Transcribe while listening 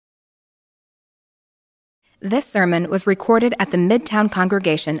This sermon was recorded at the Midtown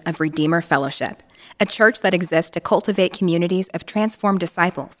Congregation of Redeemer Fellowship, a church that exists to cultivate communities of transformed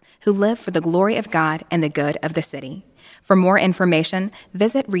disciples who live for the glory of God and the good of the city. For more information,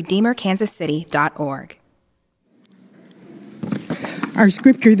 visit redeemerkansascity.org. Our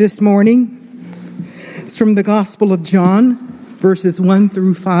scripture this morning is from the Gospel of John, verses 1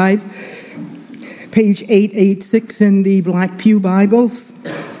 through 5, page 886 in the Black Pew Bibles.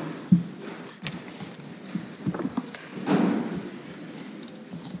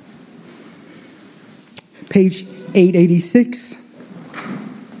 Page 886,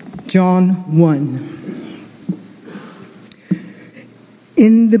 John 1.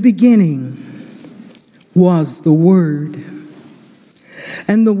 In the beginning was the Word,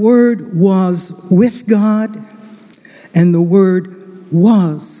 and the Word was with God, and the Word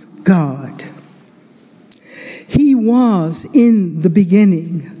was God. He was in the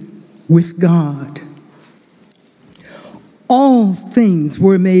beginning with God. All things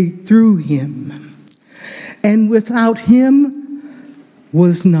were made through him, and without him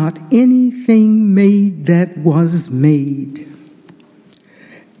was not anything made that was made.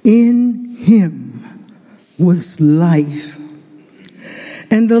 In him was life,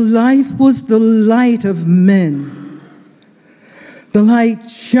 and the life was the light of men. The light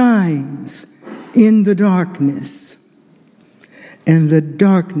shines in the darkness, and the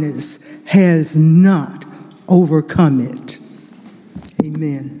darkness has not overcome it.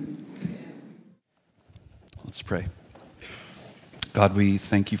 Amen. Let's pray. God, we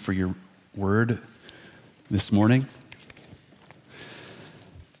thank you for your word this morning.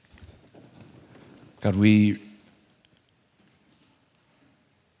 God, we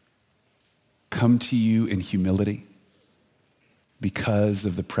come to you in humility because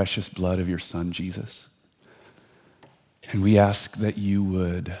of the precious blood of your Son, Jesus. And we ask that you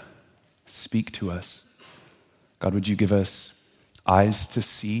would speak to us. God, would you give us eyes to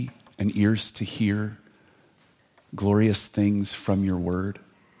see and ears to hear glorious things from your word?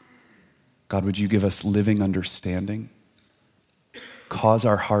 God, would you give us living understanding? Cause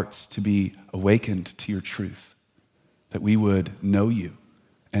our hearts to be awakened to your truth, that we would know you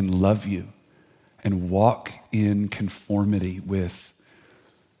and love you and walk in conformity with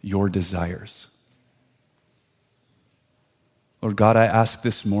your desires. Lord God, I ask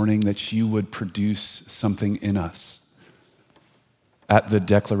this morning that you would produce something in us at the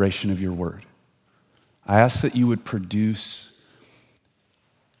declaration of your word. I ask that you would produce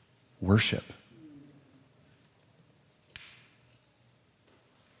worship.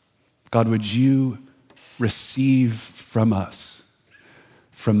 God, would you receive from us,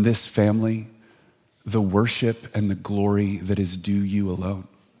 from this family, the worship and the glory that is due you alone?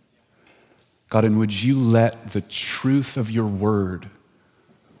 God, and would you let the truth of your word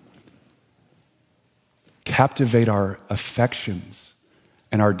captivate our affections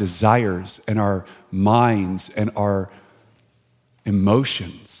and our desires and our minds and our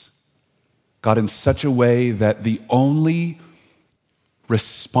emotions, God, in such a way that the only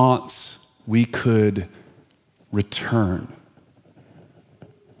response we could return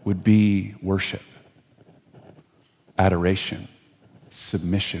would be worship, adoration,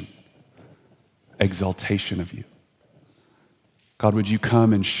 submission, exaltation of you. God, would you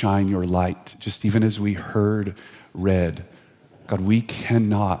come and shine your light, just even as we heard read. God, we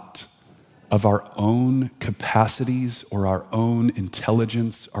cannot, of our own capacities or our own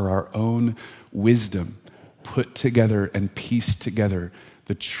intelligence or our own wisdom, put together and piece together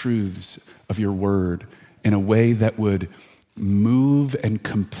the truths of your word in a way that would move and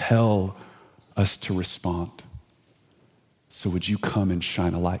compel us to respond. So would you come and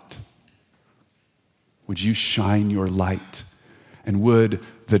shine a light? Would you shine your light? And would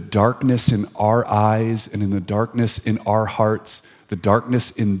the darkness in our eyes and in the darkness in our hearts, the darkness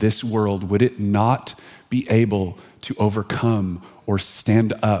in this world, would it not be able to overcome or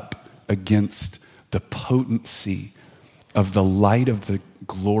stand up against the potency of the light of the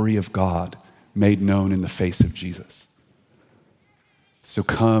glory of God made known in the face of Jesus? So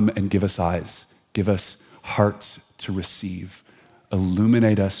come and give us eyes, give us hearts to receive.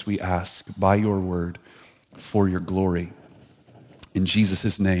 Illuminate us, we ask, by your word for your glory. In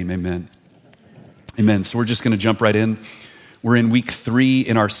Jesus' name, amen. Amen. So we're just going to jump right in. We're in week 3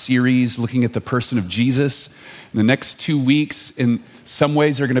 in our series looking at the person of Jesus. In the next 2 weeks, in some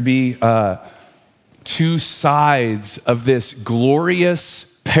ways, are going to be two sides of this glorious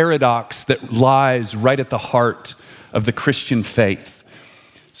paradox that lies right at the heart of the Christian faith.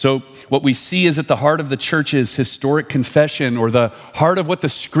 So what we see is at the heart of the church's historic confession, or the heart of what the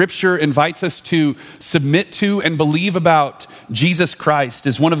scripture invites us to submit to and believe about Jesus Christ,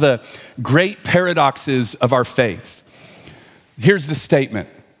 is one of the great paradoxes of our faith. Here's the statement: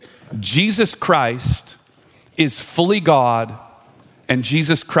 Jesus Christ is fully God and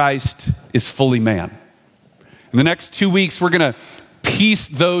Jesus Christ is fully man. In the next 2 weeks, we're going to piece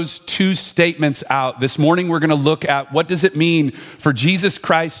those two statements out. This morning, we're going to look at what does it mean for Jesus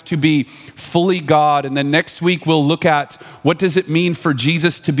Christ to be fully God. And then next week, we'll look at what does it mean for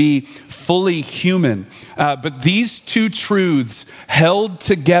Jesus to be fully human. But these two truths held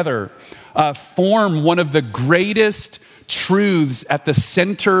together form one of the greatest truths at the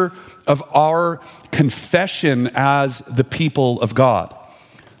center of our confession as the people of God.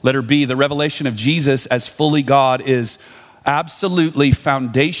 Letter B, the revelation of Jesus as fully God is absolutely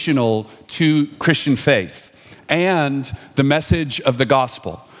foundational to Christian faith and the message of the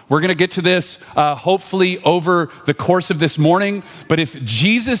gospel. We're going to get to this hopefully over the course of this morning, but if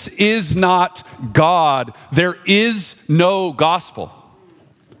Jesus is not God, there is no gospel.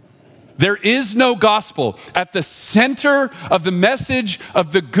 There is no gospel. At the center of the message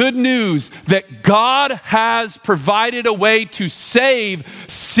of the good news that God has provided a way to save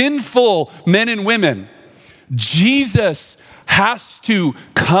sinful men and women, Jesus has to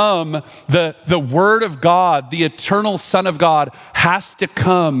come. The Word of God, the eternal Son of God, has to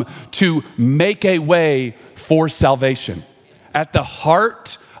come to make a way for salvation. At the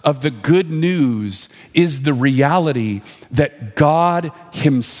heart of the good news is the reality that God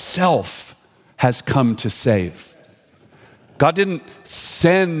himself has come to save. God didn't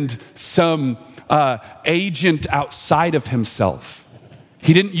send some agent outside of himself.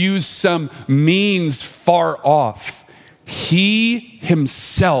 He didn't use some means far off. He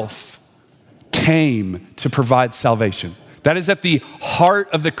himself came to provide salvation. That is at the heart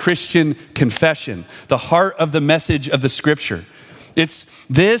of the Christian confession, the heart of the message of the scripture.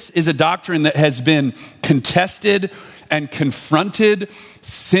 This is a doctrine that has been contested and confronted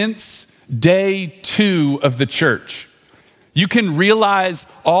since day 2 of the church. You can realize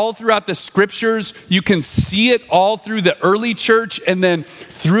all throughout the scriptures, you can see it all through the early church, and then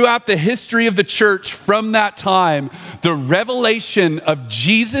throughout the history of the church from that time, the revelation of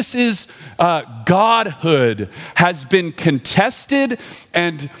Jesus's godhood has been contested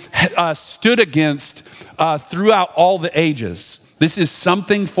and stood against throughout all the ages. This is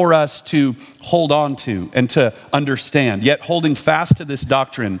something for us to hold on to and to understand. Yet holding fast to this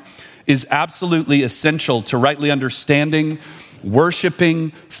doctrine is absolutely essential to rightly understanding,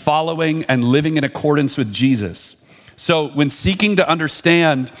 worshiping, following, and living in accordance with Jesus. So when seeking to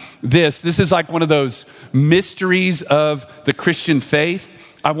understand this is like one of those mysteries of the Christian faith.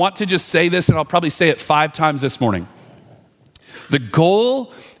 I want to just say this, and I'll probably say it 5 times this morning. The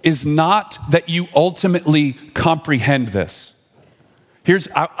goal is not that you ultimately comprehend this.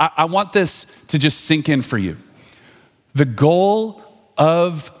 I want this to just sink in for you. The goal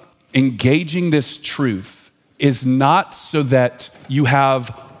of engaging this truth is not so that you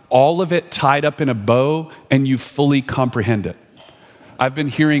have all of it tied up in a bow and you fully comprehend it. I've been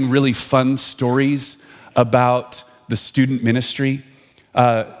hearing really fun stories about the student ministry.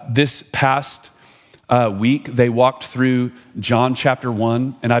 This past week, they walked through John chapter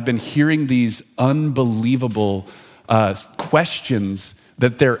 1, and I've been hearing these unbelievable questions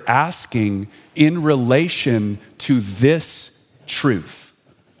that they're asking in relation to this truth.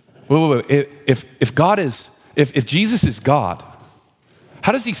 Wait. If Jesus is God,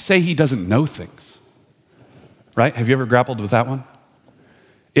 how does he say he doesn't know things? Right? Have you ever grappled with that one?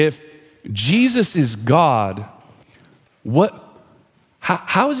 If Jesus is God,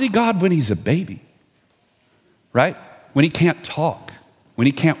 how is he God when he's a baby? Right? When he can't talk, when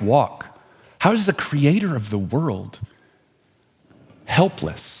he can't walk. How is the creator of the world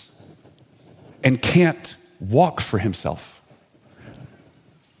helpless and can't walk for himself?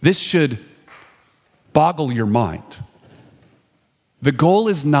 This should boggle your mind. The goal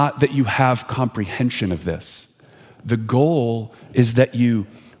is not that you have comprehension of this. The goal is that you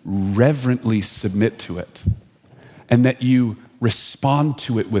reverently submit to it and that you respond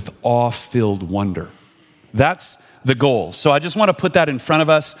to it with awe-filled wonder. That's the goal. So I just want to put that in front of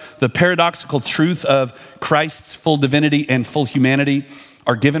us. The paradoxical truth of Christ's full divinity and full humanity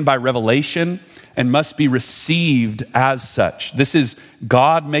are given by revelation and must be received as such. This is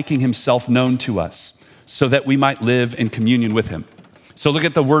God making himself known to us so that we might live in communion with him. So look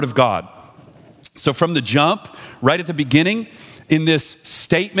at the word of God. So from the jump, right at the beginning, in this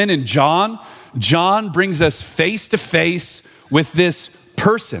statement in John brings us face to face with this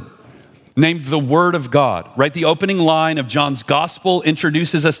person. named the Word of God, right? The opening line of John's gospel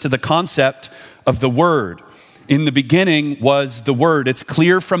introduces us to the concept of the Word. In the beginning was the Word. It's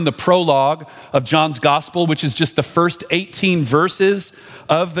clear from the prologue of John's gospel, which is just the first 18 verses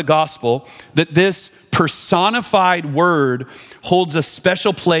of the gospel, that this personified Word holds a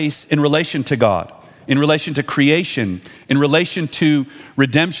special place in relation to God, in relation to creation, in relation to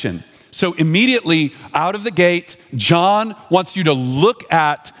redemption. So immediately out of the gate, John wants you to look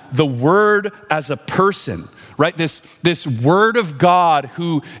at the Word as a person, right? This Word of God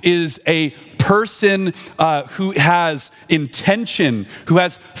who is a person who has intention, who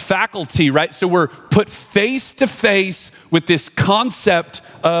has faculty, right? So we're put face to face with this concept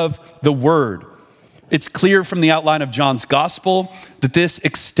of the Word. It's clear from the outline of John's gospel that this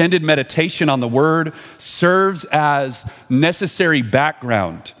extended meditation on the Word serves as necessary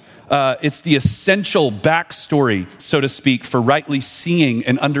background. It's the essential backstory, so to speak, for rightly seeing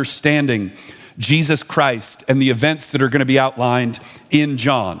and understanding Jesus Christ and the events that are going to be outlined in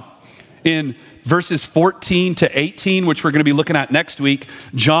John. In verses 14 to 18, which we're going to be looking at next week,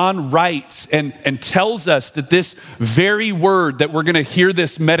 John writes and tells us that this very Word that we're going to hear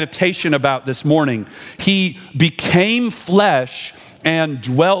this meditation about this morning, he became flesh and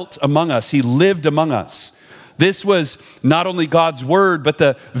dwelt among us. He lived among us. This was not only God's Word, but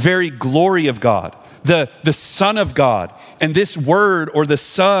the very glory of God, the Son of God. And this Word, or the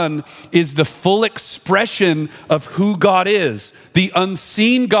Son, is the full expression of who God is. The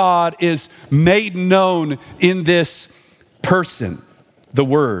unseen God is made known in this person, the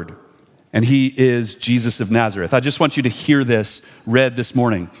Word. And he is Jesus of Nazareth. I just want you to hear this read this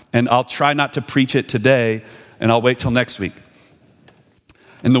morning. And I'll try not to preach it today, and I'll wait till next week.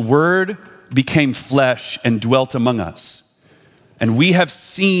 And the Word became flesh and dwelt among us. And we have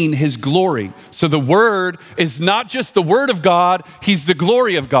seen his glory. So the Word is not just the Word of God, he's the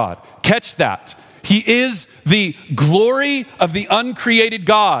glory of God. Catch that. He is the glory of the uncreated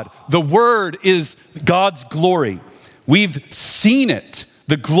God. The Word is God's glory. We've seen it.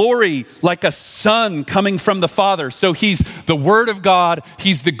 The glory like a son coming from the Father. So he's the Word of God.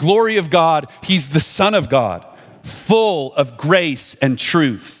 He's the glory of God. He's the Son of God, full of grace and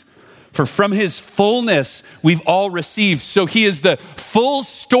truth. For from his fullness we've all received. So he is the full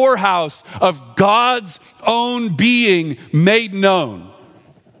storehouse of God's own being made known.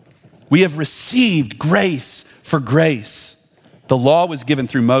 We have received grace for grace. The law was given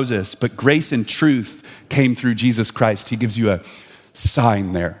through Moses, but grace and truth came through Jesus Christ. He gives you a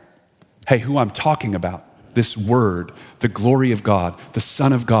sign there. Hey, who I'm talking about, this Word, the glory of God, the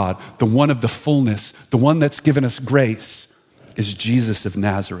Son of God, the one of the fullness, the one that's given us grace, is Jesus of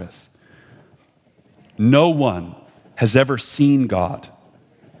Nazareth. No one has ever seen God.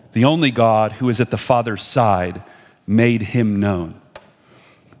 The only God who is at the Father's side made him known.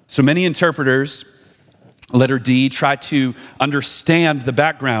 So many interpreters, letter D, try to understand the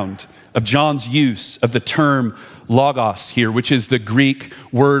background of John's use of the term logos here, which is the Greek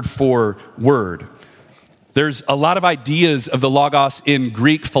word for word. There's a lot of ideas of the logos in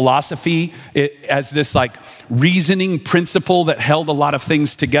Greek philosophy as this like reasoning principle that held a lot of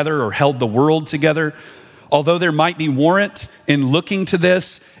things together or held the world together. Although there might be warrant in looking to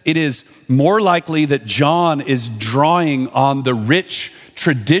this, it is more likely that John is drawing on the rich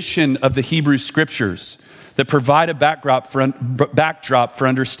tradition of the Hebrew Scriptures that provide a backdrop for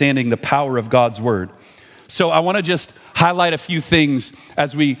understanding the power of God's Word. So I want to just highlight a few things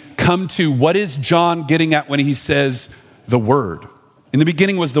as we come to what is John getting at when he says the Word. In the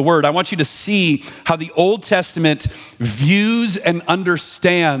beginning was the Word. I want you to see how the Old Testament views and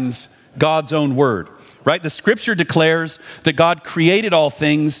understands God's own Word, right? The Scripture declares that God created all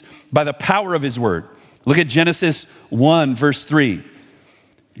things by the power of his Word. Look at Genesis 1, verse 3.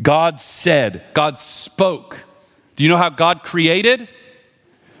 God said, God spoke. Do you know how God created?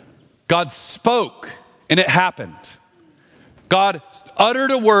 God spoke. And it happened. God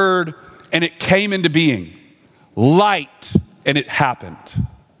uttered a word and it came into being. Light, and it happened.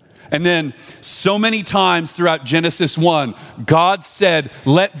 And then so many times throughout Genesis 1, God said,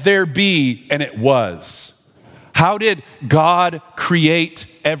 let there be, and it was. How did God create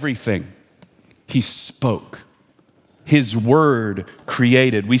everything? He spoke. His word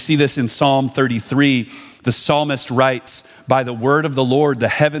created. We see this in Psalm 33. The psalmist writes, by the word of the Lord, the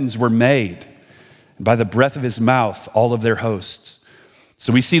heavens were made. By the breath of his mouth, all of their hosts.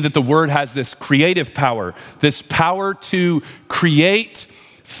 So we see that the word has this creative power, this power to create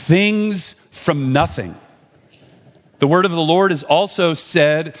things from nothing. The word of the Lord is also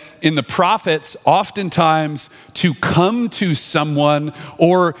said in the prophets oftentimes to come to someone,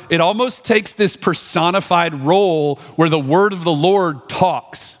 or it almost takes this personified role where the word of the Lord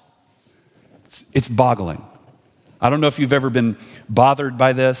talks. It's boggling. I don't know if you've ever been bothered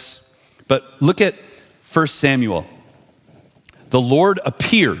by this, but look at 1 Samuel. The Lord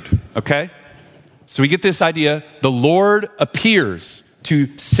appeared, okay? So we get this idea. The Lord appears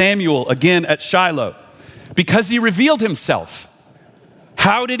to Samuel again at Shiloh because he revealed himself.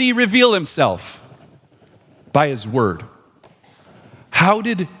 How did he reveal himself? By his word. How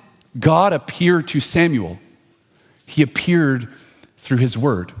did God appear to Samuel? He appeared through his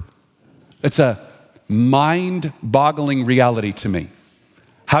word. It's a mind-boggling reality to me.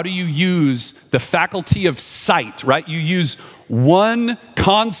 How do you use the faculty of sight, right? You use one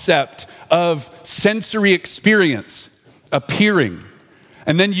concept of sensory experience, appearing,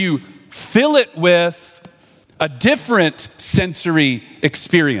 and then you fill it with a different sensory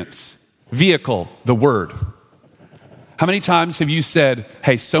experience, vehicle, the word. How many times have you said,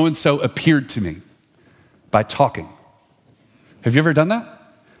 hey, so-and-so appeared to me by talking? Have you ever done that?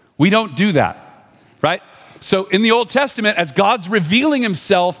 We don't do that, right? So in the Old Testament, as God's revealing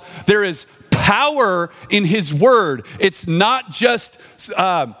himself, there is power in his word. It's not just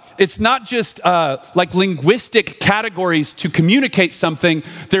like linguistic categories to communicate something.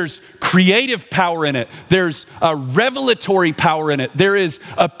 There's creative power in it. There's a revelatory power in it. There is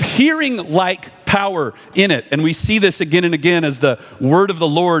appearing like power in it. And we see this again and again as the word of the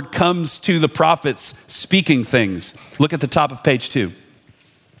Lord comes to the prophets speaking things. Look at the top of page 2.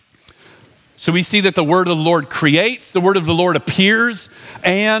 So we see that the word of the Lord creates, the word of the Lord appears,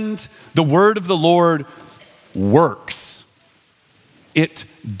 and the word of the Lord works. It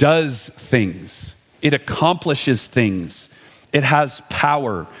does things. It accomplishes things. It has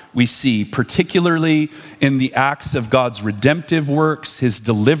power, we see, particularly in the acts of God's redemptive works, his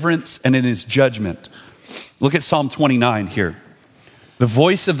deliverance, and in his judgment. Look at Psalm 29 here. The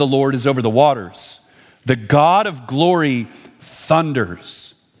voice of the Lord is over the waters. The God of glory thunders.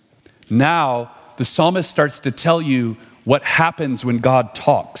 Now, the psalmist starts to tell you what happens when God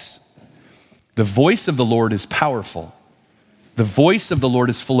talks. The voice of the Lord is powerful. The voice of the Lord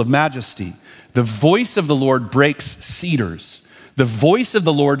is full of majesty. The voice of the Lord breaks cedars. The voice of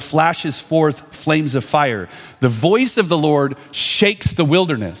the Lord flashes forth flames of fire. The voice of the Lord shakes the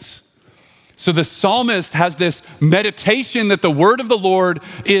wilderness. So the psalmist has this meditation that the word of the Lord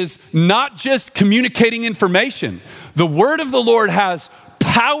is not just communicating information. The word of the Lord has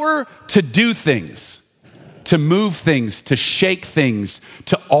power to do things, to move things, to shake things,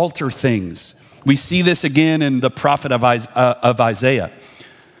 to alter things. We see this again in the prophet of Isaiah.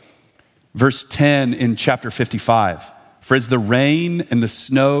 Verse 10 in chapter 55. For as the rain and the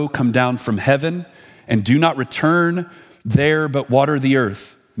snow come down from heaven and do not return there but water the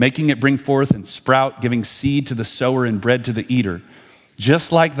earth, making it bring forth and sprout, giving seed to the sower and bread to the eater,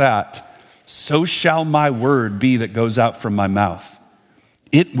 just like that, so shall my word be that goes out from my mouth.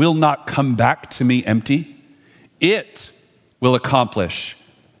 It will not come back to me empty. It will accomplish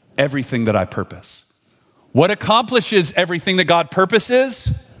everything that I purpose. What accomplishes everything that God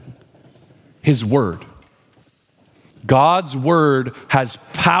purposes? His word. God's word has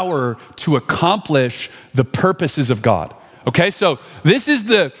power to accomplish the purposes of God. Okay, so this is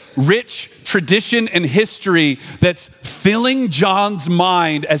the rich tradition and history that's filling John's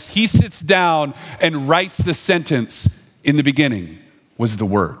mind as he sits down and writes the sentence, in the beginning was the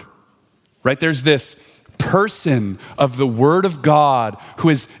word, right? There's this person of the word of God who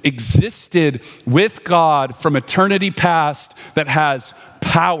has existed with God from eternity past that has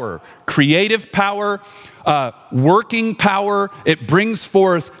power, creative power, working power. It brings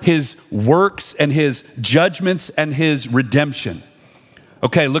forth his works and his judgments and his redemption.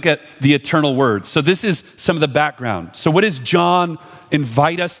 Okay, look at the eternal word. So this is some of the background. So what does John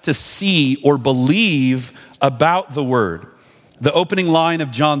invite us to see or believe about the word? The opening line of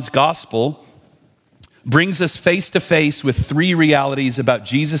John's gospel brings us face to face with three realities about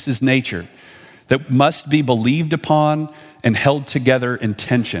Jesus' nature that must be believed upon and held together in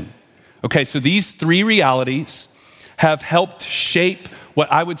tension. Okay, so these three realities have helped shape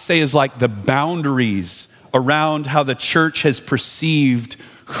what I would say is like the boundaries around how the church has perceived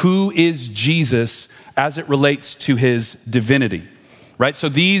who is Jesus as it relates to his divinity, right? So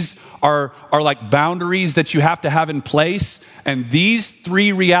these are like boundaries that you have to have in place. And these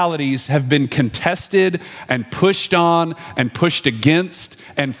three realities have been contested and pushed on and pushed against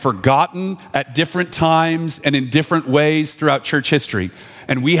and forgotten at different times and in different ways throughout church history.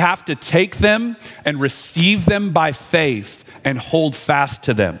 And we have to take them and receive them by faith and hold fast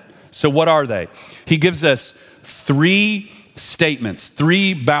to them. So what are they? He gives us three statements,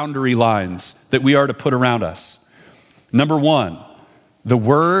 three boundary lines that we are to put around us. Number one, the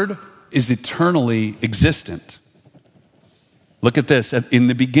word is eternally existent. Look at this. In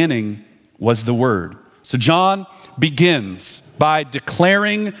the beginning was the Word. So John begins by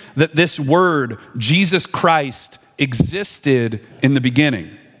declaring that this Word, Jesus Christ, existed in the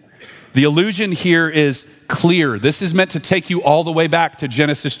beginning. The allusion here is clear. This is meant to take you all the way back to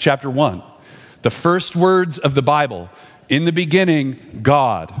Genesis chapter 1. The first words of the Bible, in the beginning,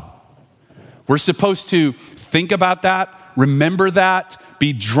 God. We're supposed to think about that, remember that,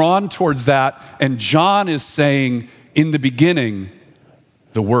 be drawn towards that, and John is saying, in the beginning,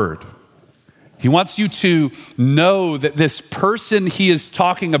 the Word. He wants you to know that this person he is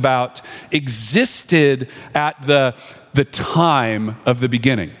talking about existed at the time of the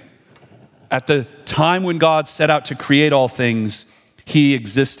beginning. At the time when God set out to create all things, he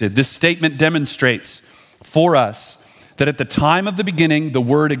existed. This statement demonstrates for us that at the time of the beginning, the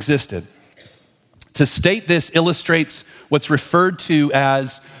Word existed. To state this illustrates what's referred to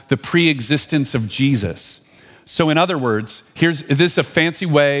as the pre-existence of Jesus. So in other words, this is a fancy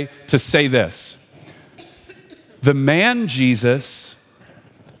way to say this. The man Jesus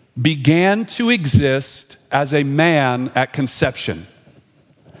began to exist as a man at conception.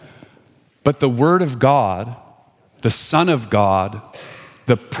 But the Word of God, the Son of God,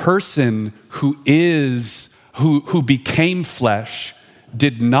 the person who became flesh,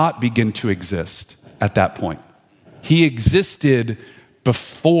 did not begin to exist at that point. He existed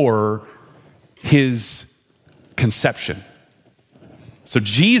before his conception. So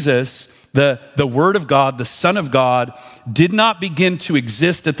Jesus, the Word of God, the Son of God, did not begin to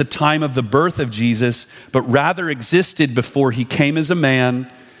exist at the time of the birth of Jesus, but rather existed before he came as a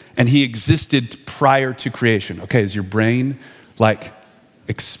man, and he existed prior to creation. Okay, is your brain like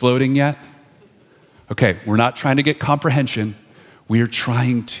exploding yet? Okay, we're not trying to get comprehension. We are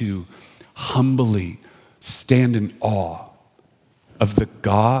trying to humbly stand in awe of the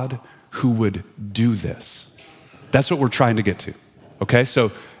God who would do this. That's what we're trying to get to. Okay,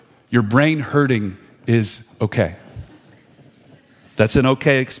 so your brain hurting is okay. That's an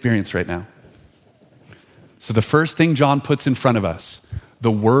okay experience right now. So the first thing John puts in front of us,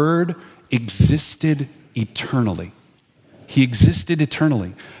 the Word existed eternally. He existed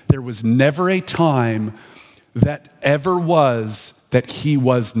eternally. There was never a time that ever was that he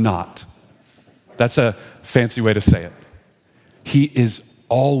was not. That's a fancy way to say it. He is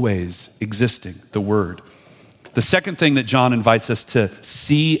always existing, the Word. The second thing that John invites us to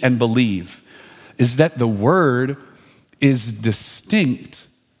see and believe is that the Word is distinct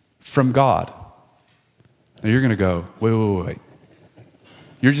from God. Now you're going to go, wait.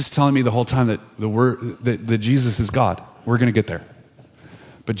 You're just telling me the whole time that the Word, that Jesus is God. We're going to get there.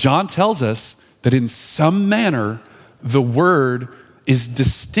 But John tells us that in some manner, the Word is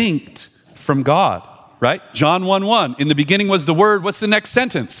distinct from God, right? John 1:1, in the beginning was the Word. What's the next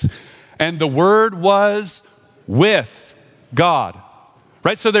sentence? And the Word was with God,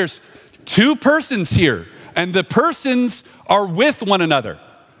 right? So there's two persons here, and the persons are with one another,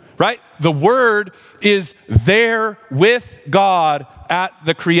 right? The Word is there with God at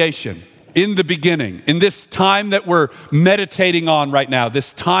the creation, in the beginning, in this time that we're meditating on right now,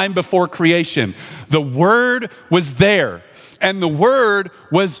 this time before creation. The Word was there, and the Word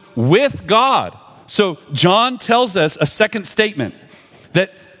was with God. So John tells us a second statement,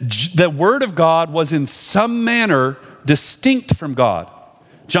 that the Word of God was in some manner distinct from God.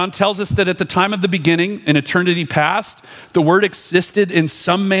 John tells us that at the time of the beginning, in eternity past, the Word existed in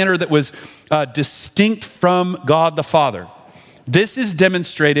some manner that was distinct from God the Father. This is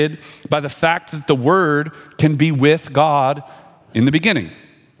demonstrated by the fact that the Word can be with God in the beginning,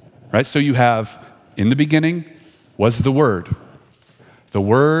 right? So you have, in the beginning was the Word. The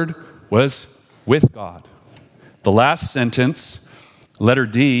Word was with God. The last sentence, letter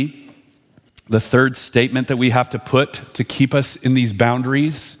D, the third statement that we have to put to keep us in these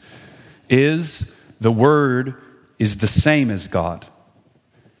boundaries is the Word is the same as God.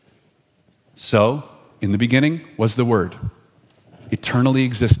 So, in the beginning was the Word, eternally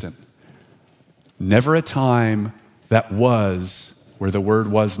existent. Never a time that was where the Word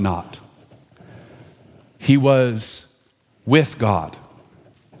was not. He was with God,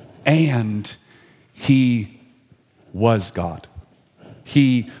 and he was God.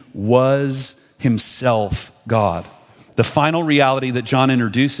 He was himself God. The final reality that John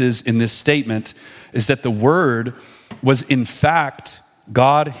introduces in this statement is that the Word was in fact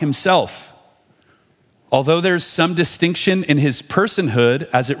God himself. Although there's some distinction in his personhood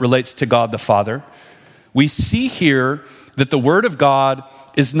as it relates to God the Father, we see here that the Word of God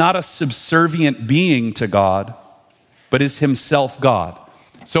is not a subservient being to God, but is himself God.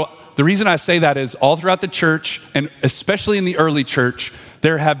 So the reason I say that is all throughout the church, and especially in the early church,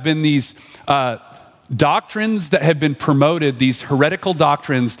 there have been these doctrines that have been promoted, these heretical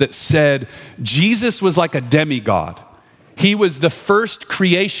doctrines that said Jesus was like a demigod. He was the first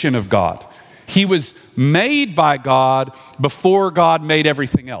creation of God. He was made by God before God made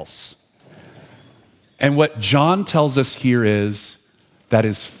everything else. And what John tells us here is that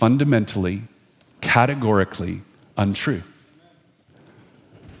is fundamentally, categorically untrue.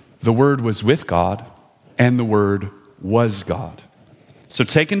 The Word was with God, and the Word was God. So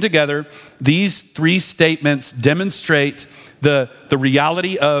taken together, these three statements demonstrate the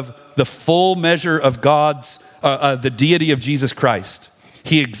reality of the full measure of God's, the deity of Jesus Christ.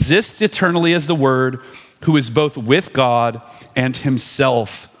 He exists eternally as the Word, who is both with God and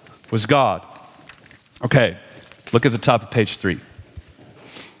himself was God. Okay, look at the top of page 3.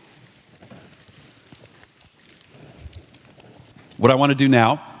 What I want to do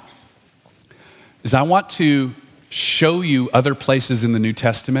now is I want to show you other places in the New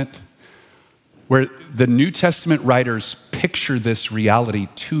Testament where the New Testament writers picture this reality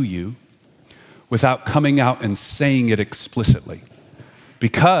to you without coming out and saying it explicitly.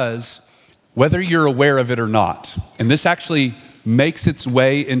 Because whether you're aware of it or not, and this actually makes its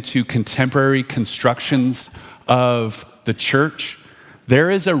way into contemporary constructions of the church, there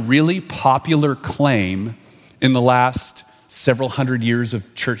is a really popular claim in the last several hundred years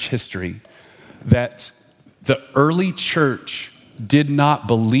of church history that the early church did not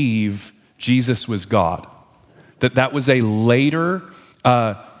believe Jesus was God. That was a later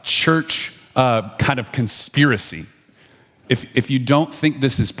church kind of conspiracy. If you don't think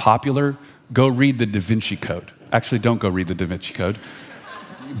this is popular, go read the Da Vinci Code. Actually, don't go read the Da Vinci Code.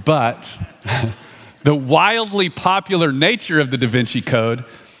 But the wildly popular nature of the Da Vinci Code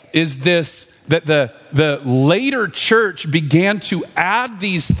is this, that the later church began to add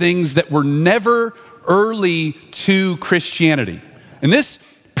these things that were never early to Christianity. And this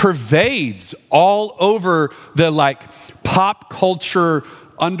pervades all over the pop culture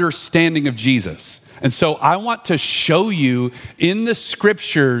understanding of Jesus. And so I want to show you in the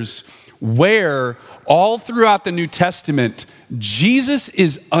scriptures where all throughout the New Testament, Jesus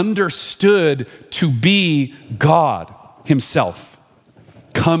is understood to be God himself,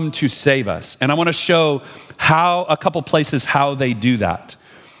 come to save us. And I want to show a couple places how they do that.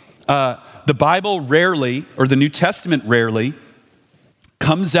 The Bible rarely, or the New Testament rarely,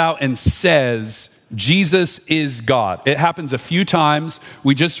 comes out and says Jesus is God. It happens a few times.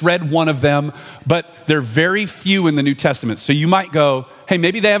 We just read one of them, but they're very few in the New Testament. So you might go, hey,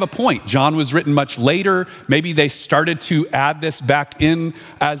 maybe they have a point. John was written much later. Maybe they started to add this back in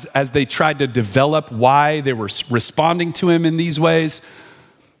as they tried to develop why they were responding to him in these ways.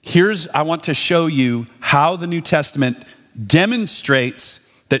 I want to show you how the New Testament demonstrates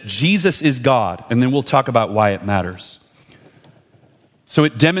that Jesus is God, and then we'll talk about why it matters. So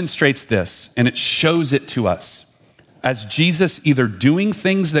it demonstrates this, and it shows it to us as Jesus either doing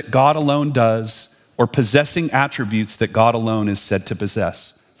things that God alone does or possessing attributes that God alone is said to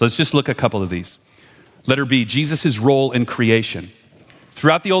possess. So let's just look at a couple of these. Letter B, Jesus' role in creation.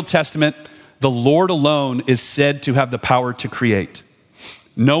 Throughout the Old Testament, the Lord alone is said to have the power to create.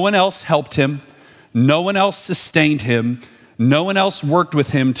 No one else helped him. No one else sustained him. No one else worked with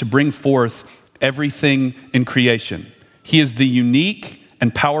him to bring forth everything in creation. He is the unique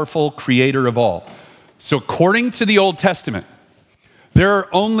and powerful creator of all. So according to the Old Testament, there are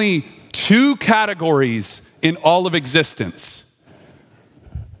only two categories in all of existence: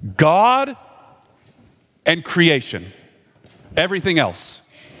 God and creation. Everything else.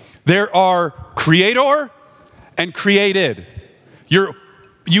 There are creator and created.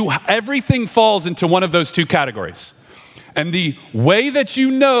 Everything falls into one of those two categories. And the way that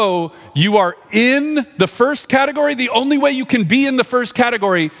you know you are in the first category, the only way you can be in the first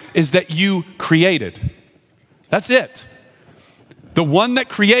category is that you created. That's it. The one that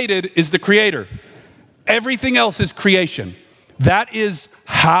created is the creator. Everything else is creation. That is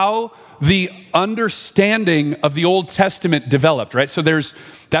how the understanding of the Old Testament developed, right? So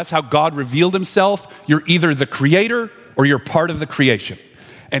that's how God revealed himself. You're either the creator or you're part of the creation.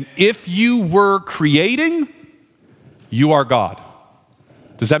 And if you were creating, you are God.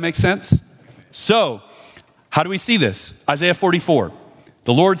 Does that make sense? So, how do we see this? Isaiah 44.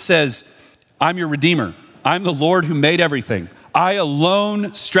 The Lord says, I'm your Redeemer. I'm the Lord who made everything. I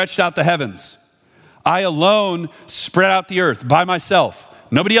alone stretched out the heavens. I alone spread out the earth by myself.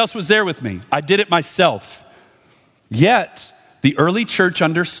 Nobody else was there with me. I did it myself. Yet, the early church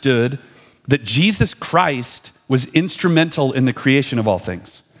understood that Jesus Christ was instrumental in the creation of all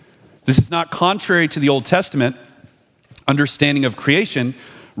things. This is not contrary to the Old Testament understanding of creation.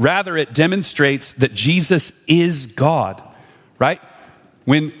 Rather, it demonstrates that Jesus is God, right?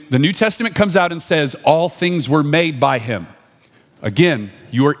 when the New Testament comes out and says all things were made by him, again,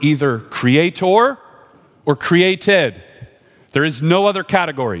 you are either creator or created. There is no other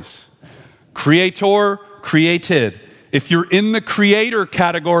categories. Creator, created. If you're in the creator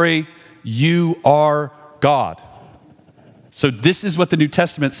category, you are God. So this is what the New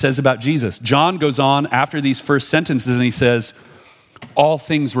Testament says about Jesus. John goes on after these first sentences and he says, all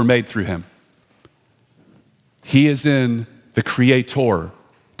things were made through him. He is in the creator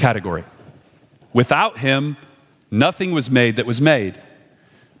category. Without him, nothing was made that was made.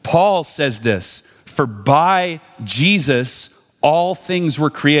 Paul says this, for by Jesus, all things were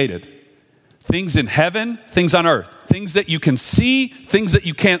created. Things in heaven, things on earth, things that you can see, things that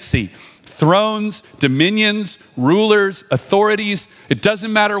you can't see. Thrones, dominions, rulers, authorities. It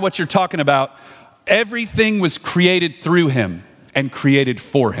doesn't matter what you're talking about. Everything was created through him and created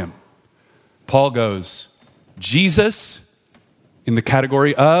for him. Paul goes, Jesus in the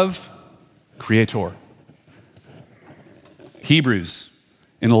category of creator. Hebrews,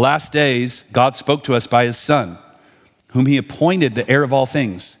 in the last days, God spoke to us by his Son, whom he appointed the heir of all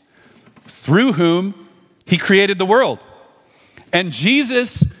things, through whom he created the world. And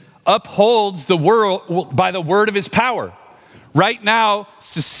Jesus upholds the world by the word of his power. Right now,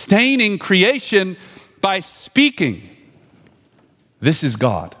 sustaining creation by speaking. This is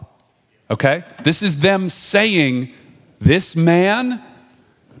God, okay? This is them saying, this man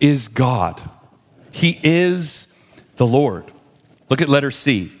is God. He is the Lord. Look at letter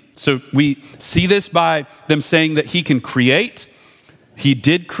C. So we see this by them saying that he can create. He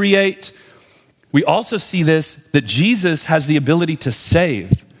did create. We also see this, that Jesus has the ability to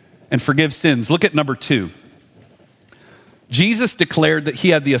save and forgive sins. Look at number 2. Jesus declared that he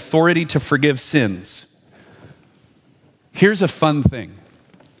had the authority to forgive sins. Here's a fun thing.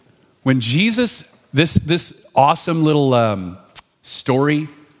 When Jesus, this awesome little story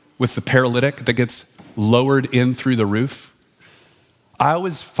with the paralytic that gets lowered in through the roof, I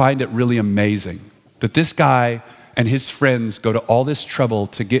always find it really amazing that this guy and his friends go to all this trouble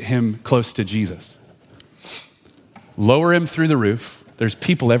to get him close to Jesus. Lower him through the roof. There's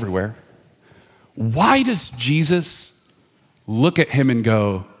people everywhere. Why does Jesus look at him and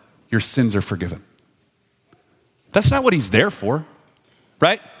go, your sins are forgiven? That's not what he's there for,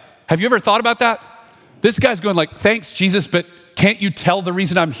 right? Have you ever thought about that? This guy's going like, thanks, Jesus, but can't you tell the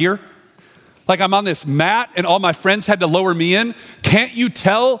reason I'm here? Like I'm on this mat and all my friends had to lower me in. Can't you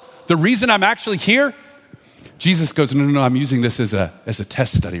tell the reason I'm actually here? Jesus goes, no, I'm using this as a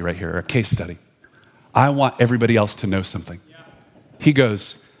test study right here, a case study. I want everybody else to know something. He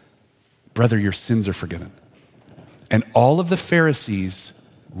goes, brother, your sins are forgiven. And all of the Pharisees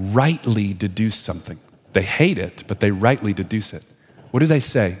rightly deduce something. They hate it, but they rightly deduce it. What do they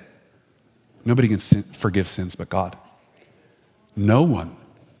say? Nobody can forgive sins but God. No one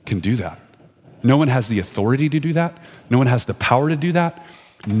can do that. No one has the authority to do that. No one has the power to do that.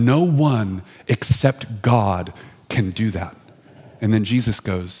 No one except God can do that. And then Jesus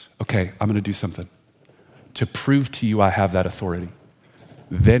goes, okay, I'm going to do something to prove to you I have that authority.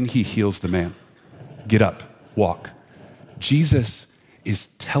 Then he heals the man. Get up, walk. Jesus is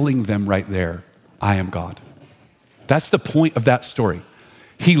telling them right there, I am God. That's the point of that story.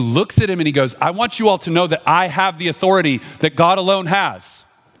 He looks at him and he goes, I want you all to know that I have the authority that God alone has.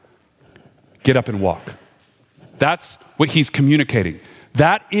 Get up and walk. That's what he's communicating.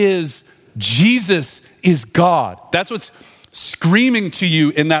 That is, Jesus is God. That's what's screaming to you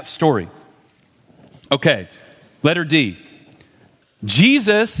in that story. Okay, letter D.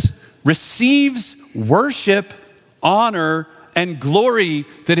 Jesus receives worship, honor, and glory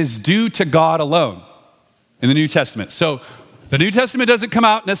that is due to God alone in the New Testament. So the New Testament doesn't come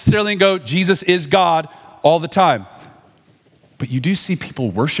out necessarily and go, Jesus is God all the time. But you do see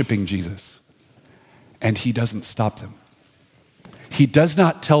people worshiping Jesus, and he doesn't stop them. He does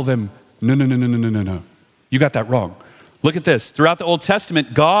not tell them, no. You got that wrong. Look at this. Throughout the Old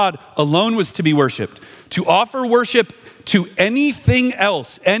Testament, God alone was to be worshiped. To offer worship to anything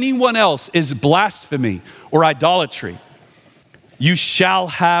else, anyone else, is blasphemy or idolatry. You shall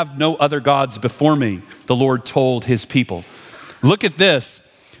have no other gods before me, the Lord told his people. Look at this.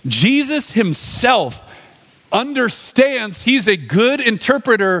 Jesus himself understands he's a good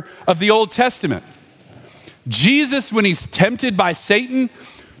interpreter of the Old Testament. Jesus, when he's tempted by Satan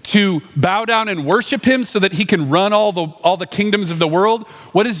to bow down and worship him so that he can run all the kingdoms of the world,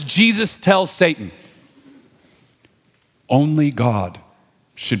 what does Jesus tell Satan? Only God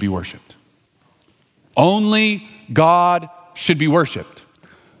should be worshiped. Only God should be worshiped.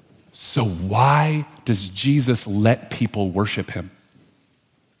 So why does Jesus let people worship him?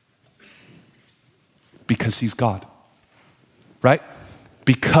 Because he's God, right?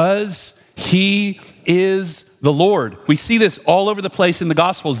 because he is the Lord. We see this all over the place in the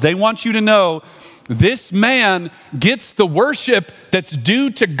Gospels. They want you to know this man gets the worship that's due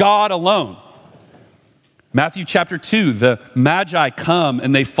to God alone. Matthew chapter 2, the Magi come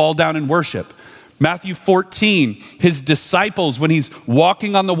and they fall down and worship. Matthew 14, his disciples, when he's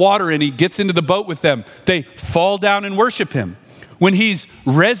walking on the water and he gets into the boat with them, they fall down and worship him. When he's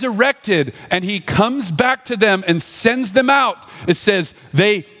resurrected and he comes back to them and sends them out, it says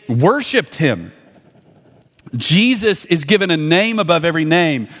they worshiped him. Jesus is given a name above every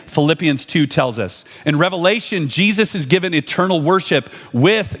name, Philippians 2 tells us. In Revelation, Jesus is given eternal worship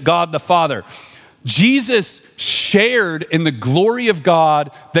with God the Father. Jesus shared in the glory of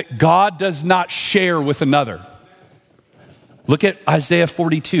God that God does not share with another. Look at Isaiah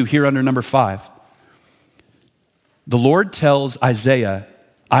 42 here under number 5. The Lord tells Isaiah,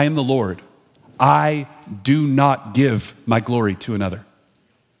 I am the Lord. I do not give my glory to another.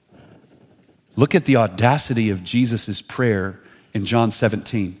 Look at the audacity of Jesus' prayer in John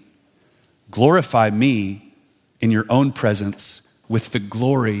 17. Glorify me in your own presence with the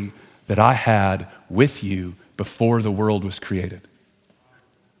glory that I had with you before the world was created.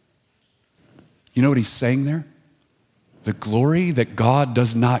 You know what he's saying there? The glory that God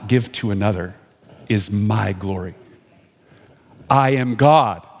does not give to another is my glory. I am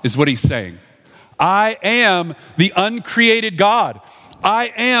God, is what he's saying. I am the uncreated God.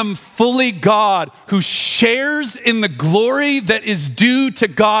 I am fully God who shares in the glory that is due to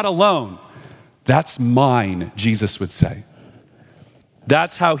God alone. That's mine, Jesus would say.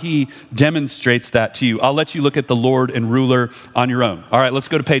 That's how he demonstrates that to you. I'll let you look at the Lord and ruler on your own. All right, let's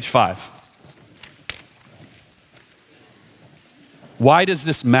go to page 5. Why does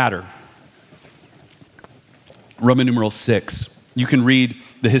this matter? Roman numeral 6. You can read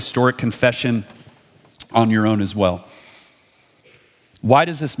the historic confession on your own as well. Why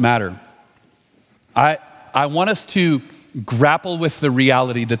does this matter? I want us to grapple with the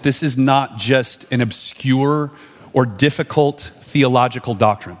reality that this is not just an obscure or difficult theological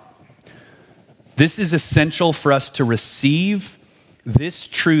doctrine. This is essential for us to receive this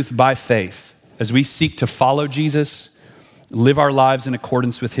truth by faith as we seek to follow Jesus, live our lives in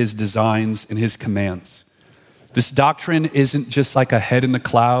accordance with his designs and his commands. This doctrine isn't just like a head in the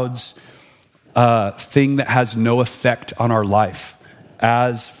clouds thing that has no effect on our life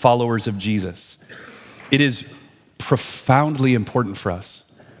as followers of Jesus. It is profoundly important for us.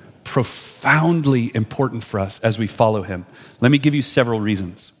 Profoundly important for us as we follow him. Let me give you several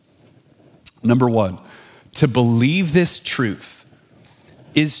reasons. Number 1, to believe this truth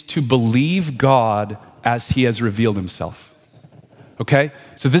is to believe God as he has revealed himself. Okay?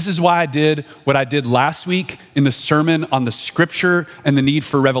 So this is why I did what I did last week in the sermon on the scripture and the need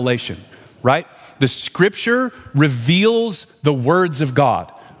for revelation, right? The scripture reveals the words of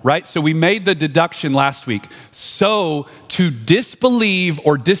God, right? So we made the deduction last week. So to disbelieve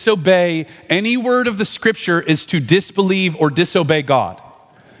or disobey any word of the scripture is to disbelieve or disobey God.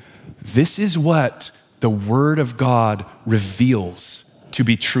 This is what the word of God reveals to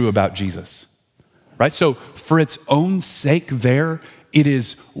be true about Jesus, right? So for its own sake there, it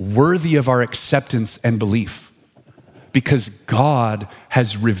is worthy of our acceptance and belief because God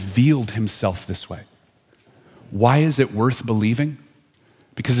has revealed himself this way. Why is it worth believing?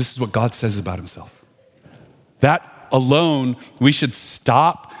 Because this is what God says about himself. That alone, we should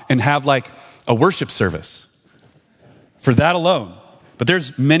stop and have like a worship service for that alone. But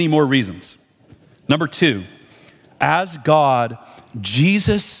there's many more reasons. Number 2, as God,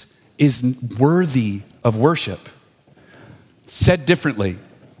 Jesus is worthy of worship. Said differently,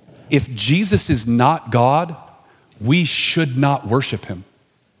 if Jesus is not God, we should not worship him.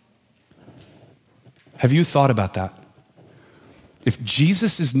 Have you thought about that? If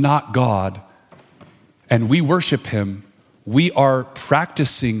Jesus is not God and we worship him, we are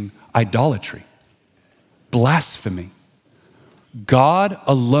practicing idolatry, blasphemy. God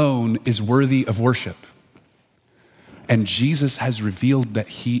alone is worthy of worship. And Jesus has revealed that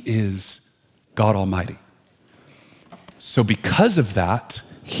he is God Almighty. So because of that,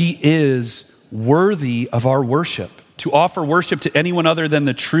 he is worthy of our worship. To offer worship to anyone other than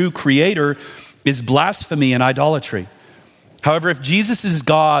the true creator is blasphemy and idolatry. However, if Jesus is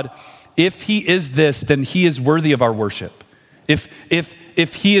God, if he is this, then he is worthy of our worship.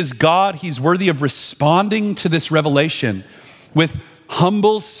 If he is God, he's worthy of responding to this revelation with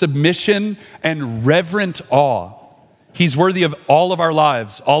humble submission and reverent awe. He's worthy of all of our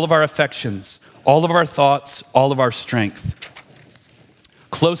lives, all of our affections, all of our thoughts, all of our strength.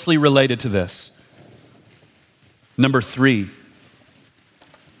 Closely related to this, number 3,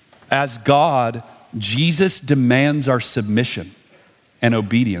 as God, Jesus demands our submission. and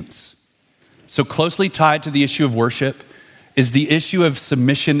obedience. So closely tied to the issue of worship is the issue of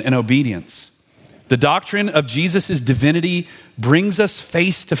submission and obedience. The doctrine of Jesus' divinity brings us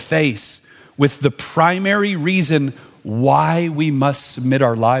face to face with the primary reason why we must submit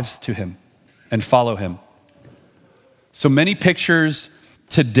our lives to him and follow him. So many pictures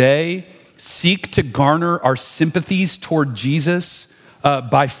today seek to garner our sympathies toward Jesus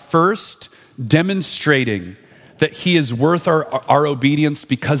by first demonstrating that he is worth our obedience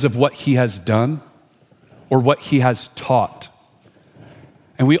because of what he has done or what he has taught.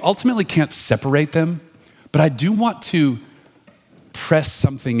 And we ultimately can't separate them, but I do want to press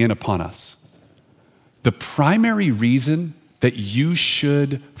something in upon us. The primary reason that you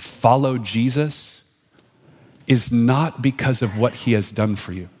should follow Jesus is not because of what he has done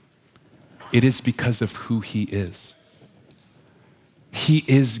for you. It is because of who he is. He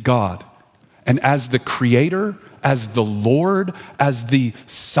is God. And as the creator, as the Lord, as the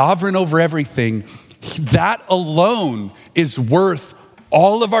sovereign over everything, that alone is worth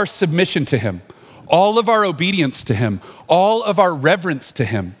all of our submission to him, all of our obedience to him, all of our reverence to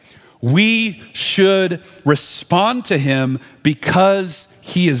him. We should respond to him because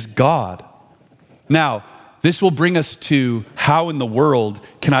he is God. Now, this will bring us to how in the world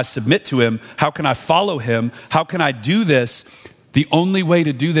can I submit to him? How can I follow him? How can I do this? The only way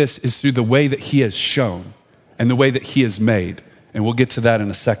to do this is through the way that he has shown and the way that he has made. And we'll get to that in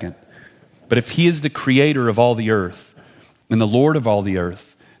a second. But if he is the creator of all the earth and the Lord of all the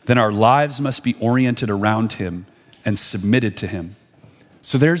earth, then our lives must be oriented around him and submitted to him.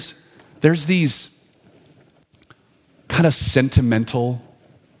 So there's these kind of sentimental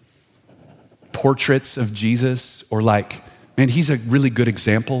portraits of Jesus, or like, man, he's a really good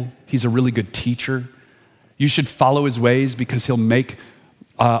example. He's a really good teacher. You should follow his ways because he'll make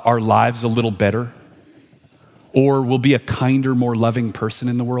our lives a little better, or we'll be a kinder, more loving person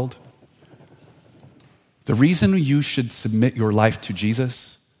in the world. The reason you should submit your life to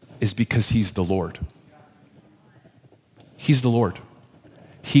Jesus is because he's the Lord. He's the Lord.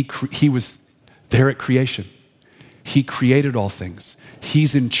 He was there at creation. He created all things.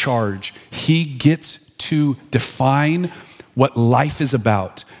 He's in charge. He gets to define what life is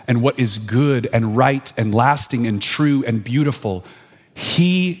about and what is good and right and lasting and true and beautiful.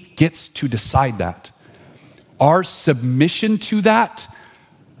 He gets to decide that. Our submission to that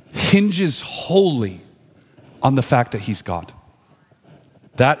hinges wholly on the fact that he's God.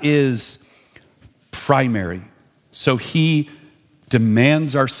 That is primary. So he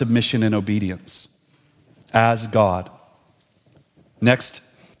demands our submission and obedience as God. Next,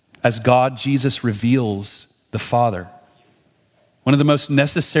 as God, Jesus reveals the Father. One of the most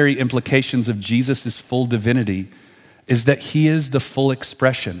necessary implications of Jesus' full divinity is that he is the full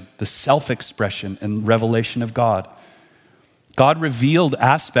expression, the self-expression and revelation of God. God revealed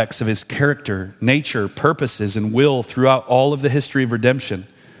aspects of his character, nature, purposes, and will throughout all of the history of redemption.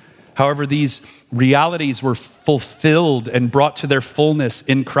 However, these realities were fulfilled and brought to their fullness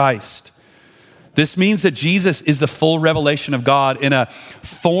in Christ. This means that Jesus is the full revelation of God in a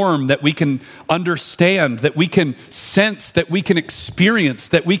form that we can understand, that we can sense, that we can experience,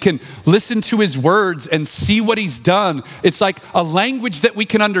 that we can listen to his words and see what he's done. It's like a language that we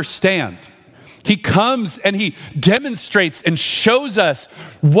can understand. He comes and he demonstrates and shows us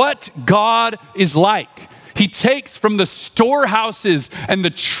what God is like. He takes from the storehouses and the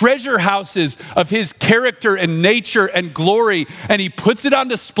treasure houses of his character and nature and glory, and he puts it on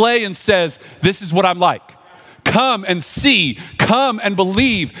display and says, this is what I'm like. Come and see, come and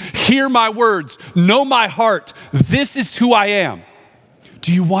believe, hear my words, know my heart. This is who I am.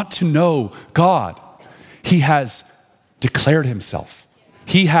 Do you want to know God? He has declared himself.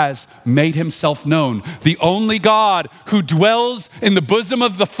 He has made himself known. The only God who dwells in the bosom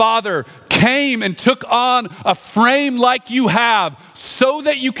of the Father came and took on a frame like you have so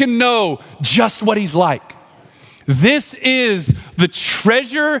that you can know just what he's like. This is the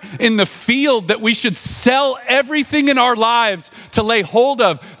treasure in the field that we should sell everything in our lives to lay hold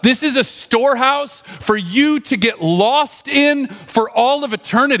of. This is a storehouse for you to get lost in for all of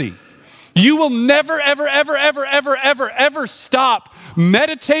eternity. You will never, ever, ever, ever, ever, ever, ever stop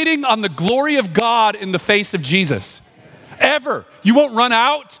meditating on the glory of God in the face of Jesus. Ever. You won't run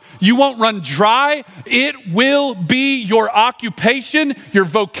out. You won't run dry. It will be your occupation, your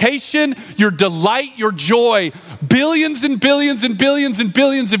vocation, your delight, your joy, billions and billions and billions and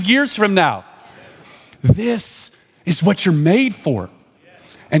billions of years from now. This is what you're made for.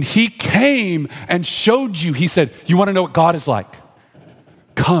 And he came and showed you. He said, you want to know what God is like?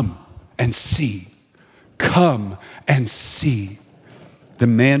 Come and see. Come and see. The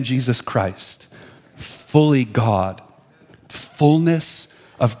man Jesus Christ, fully God, fullness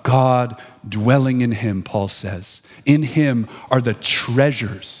of God dwelling in him, Paul says. In him are the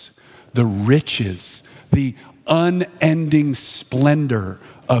treasures, the riches, the unending splendor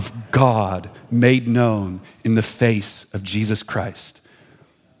of God made known in the face of Jesus Christ.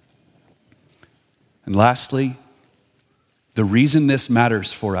 And lastly, the reason this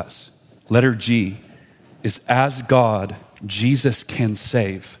matters for us, letter G, is as God, Jesus can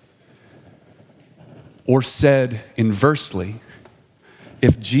save. Or said inversely,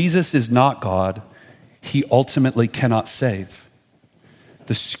 if Jesus is not God, he ultimately cannot save.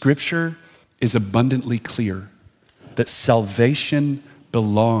 The scripture is abundantly clear that salvation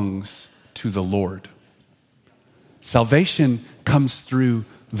belongs to the Lord. Salvation comes through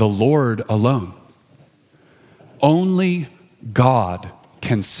the Lord alone. Only God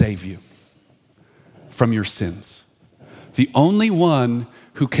can save you from your sins. The only one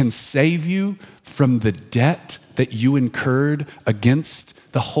who can save you from the debt that you incurred against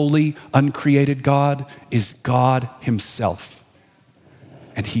the holy, uncreated God is God himself.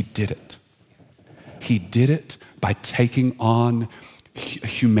 And he did it. He did it by taking on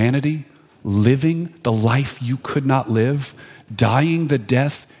humanity, living the life you could not live, dying the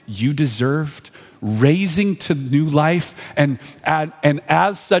death you deserved, raising to new life, and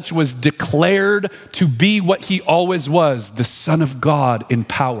as such was declared to be what he always was, the Son of God in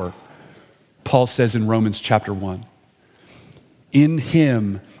power. Paul says in Romans chapter 1, in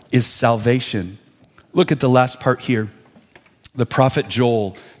him is salvation. Look at the last part here. The prophet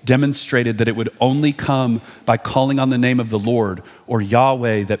Joel demonstrated that it would only come by calling on the name of the Lord or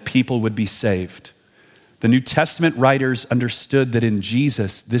Yahweh that people would be saved. The New Testament writers understood that in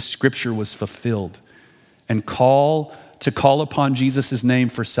Jesus, this scripture was fulfilled. And to call upon Jesus' name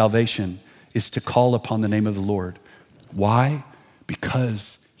for salvation is to call upon the name of the Lord. Why?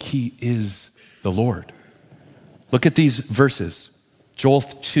 Because he is the Lord. Look at these verses. Joel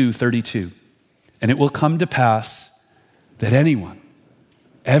 2:32. And it will come to pass that anyone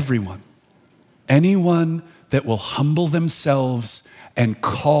that will humble themselves and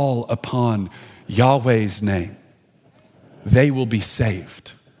call upon Yahweh's name, they will be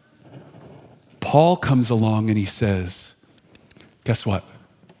saved. Paul comes along and he says, guess what?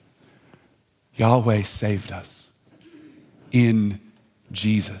 Yahweh saved us in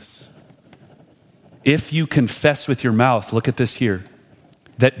Jesus. If you confess with your mouth, look at this here,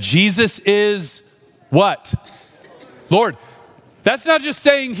 that Jesus is what? Lord. That's not just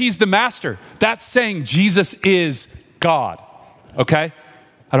saying he's the master. That's saying Jesus is God. Okay?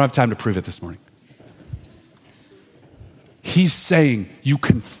 I don't have time to prove it this morning. He's saying you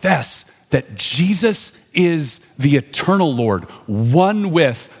confess that Jesus is the eternal Lord, one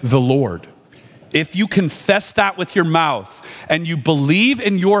with the Lord. If you confess that with your mouth and you believe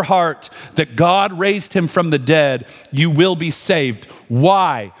in your heart that God raised him from the dead, you will be saved.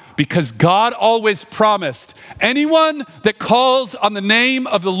 Why? Because God always promised anyone that calls on the name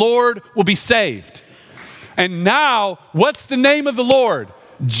of the Lord will be saved. And now, what's the name of the Lord?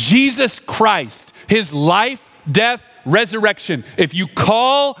 Jesus Christ, his life, death, resurrection. If you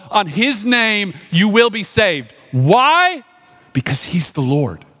call on his name, you will be saved. Why? Because he's the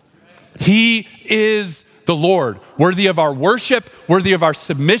Lord. He is the Lord, worthy of our worship, worthy of our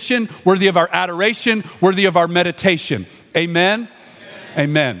submission, worthy of our adoration, worthy of our meditation. Amen?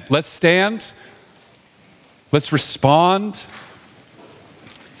 Amen. Let's stand. Let's respond.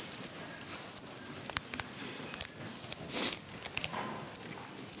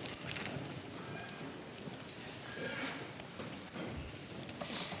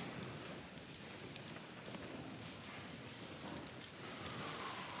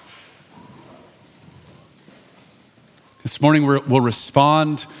 This morning we'll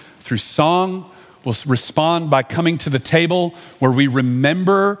respond through song. We'll respond by coming to the table where we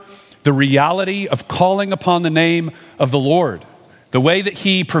remember the reality of calling upon the name of the Lord. The way that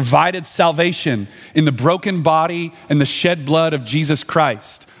he provided salvation in the broken body and the shed blood of Jesus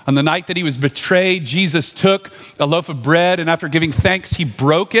Christ. On the night that he was betrayed, Jesus took a loaf of bread, and after giving thanks, he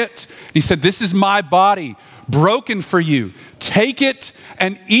broke it. He said, "This is my body broken for you. Take it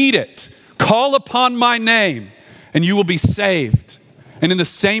and eat it. Call upon my name and you will be saved." And in the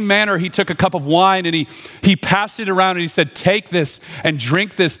same manner, he took a cup of wine and he passed it around and he said, "Take this and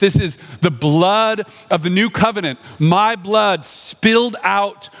drink this. This is the blood of the new covenant, my blood spilled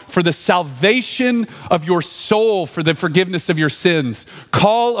out for the salvation of your soul, for the forgiveness of your sins.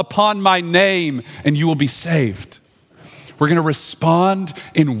 Call upon my name and you will be saved." We're going to respond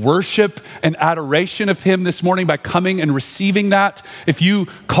in worship and adoration of him this morning by coming and receiving that. If you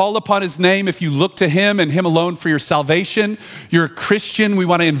call upon his name, if you look to him and him alone for your salvation, you're a Christian, we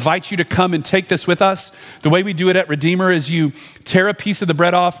want to invite you to come and take this with us. The way we do it at Redeemer is you tear a piece of the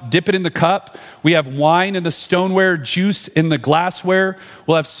bread off, dip it in the cup. We have wine in the stoneware, juice in the glassware.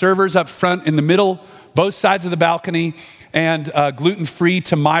 We'll have servers up front in the middle, both sides of the balcony, and gluten-free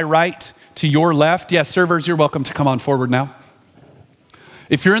to my right, to your left. Yes, servers, you're welcome to come on forward now.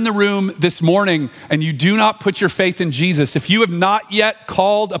 If you're in the room this morning and you do not put your faith in Jesus, if you have not yet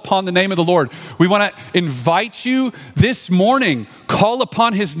called upon the name of the Lord, we want to invite you this morning, call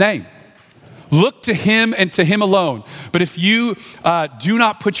upon his name. Look to him and to him alone. But if you do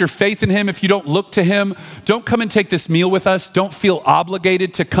not put your faith in him, if you don't look to him, don't come and take this meal with us. Don't feel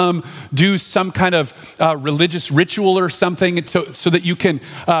obligated to come do some kind of religious ritual or something so that you can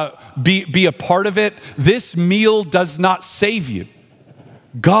be a part of it. This meal does not save you.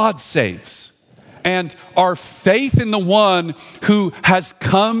 God saves. And our faith in the one who has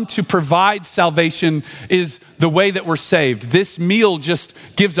come to provide salvation is the way that we're saved. This meal just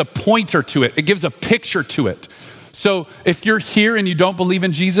gives a pointer to it. It gives a picture to it. So if you're here and you don't believe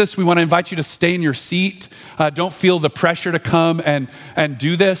in Jesus, we want to invite you to stay in your seat. Don't feel the pressure to come and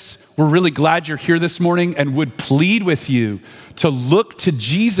do this. We're really glad you're here this morning and would plead with you to look to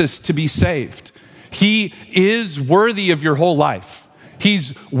Jesus to be saved. He is worthy of your whole life.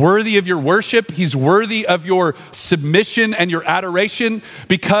 He's worthy of your worship. He's worthy of your submission and your adoration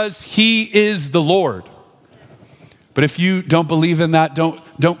because he is the Lord. But if you don't believe in that,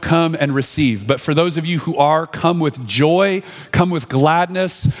 don't come and receive. But for those of you who are, come with joy, come with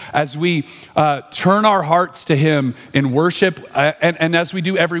gladness as we turn our hearts to him in worship. And as we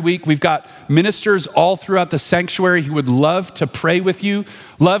do every week, we've got ministers all throughout the sanctuary who would love to pray with you,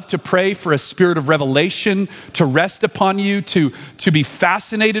 love to pray for a spirit of revelation to rest upon you, to be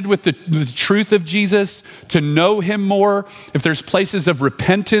fascinated with the truth of Jesus, to know him more. If there's places of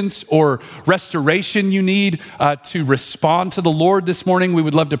repentance or restoration you need to respond to the Lord this morning, we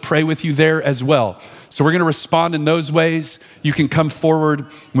would love to pray with you there as well. So we're going to respond in those ways. You can come forward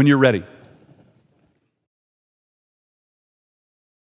when you're ready.